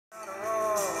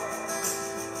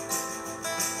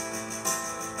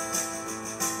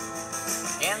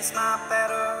against my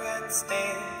better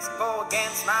instincts, go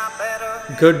against my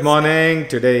better. Good morning.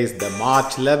 Today is the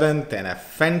March 11th and a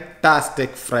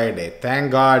fantastic Friday.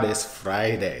 Thank God it's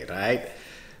Friday, right?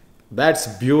 That's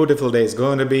beautiful day. It's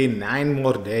going to be 9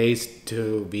 more days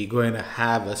to be going to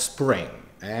have a spring.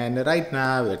 And right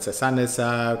now it's the sun is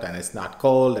out and it's not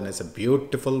cold and it's a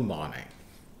beautiful morning.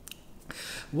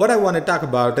 What I want to talk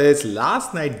about is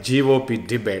last night GOP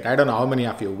debate. I don't know how many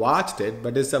of you watched it,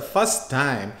 but it's the first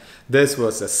time this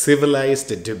was a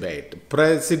civilized debate.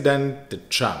 President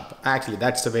Trump, actually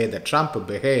that's the way that Trump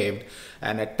behaved,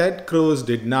 and Ted Cruz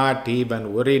did not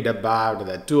even worried about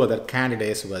the two other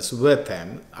candidates who was with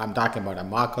him. I'm talking about a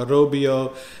Marco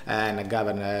Rubio and a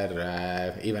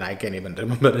governor, even I can't even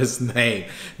remember his name.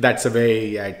 That's the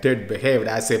way Ted behaved,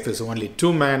 as if it's only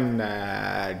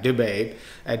two-man debate.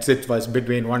 It was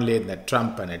between only the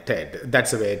Trump and Ted.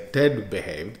 That's the way Ted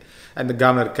behaved. And the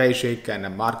governor Kasich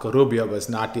and Marco Rubio was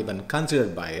not even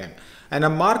considered by him. And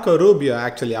Marco Rubio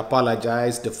actually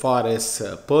apologized for his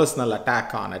personal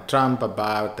attack on Trump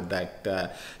about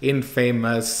that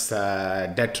infamous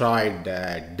Detroit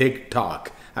dig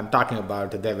talk. I'm talking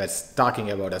about, they were talking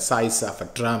about the size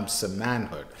of Trump's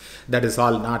manhood. That is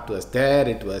all not was there.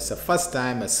 It was the first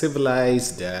time a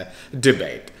civilized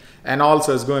debate. And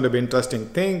also it's going to be interesting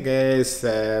thing is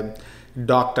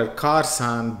Dr.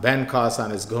 Carson, Ben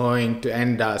Carson is going to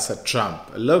endorse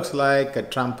Trump. Looks like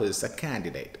Trump is a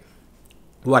candidate.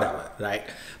 Whatever, right?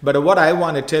 But what I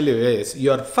want to tell you is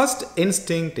your first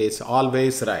instinct is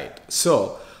always right.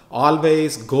 So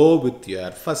always go with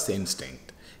your first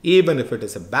instinct, even if it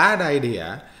is a bad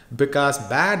idea, because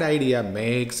bad idea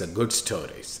makes good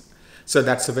stories. So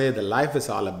that's the way the life is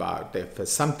all about. If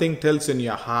something tells in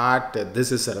your heart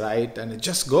this is right, and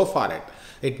just go for it.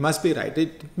 It must be right.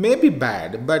 It may be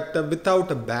bad, but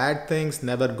without bad things,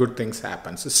 never good things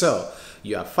happen. So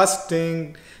your first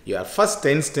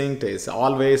instinct is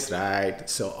always right.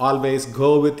 So always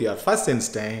go with your first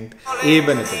instinct,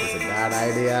 even if it is a bad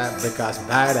idea, because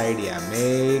bad idea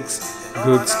makes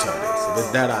good stories.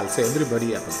 With that, I'll say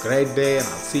everybody have a great day, and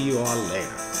I'll see you all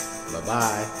later.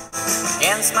 Bye-bye.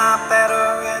 Against my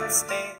better instinct.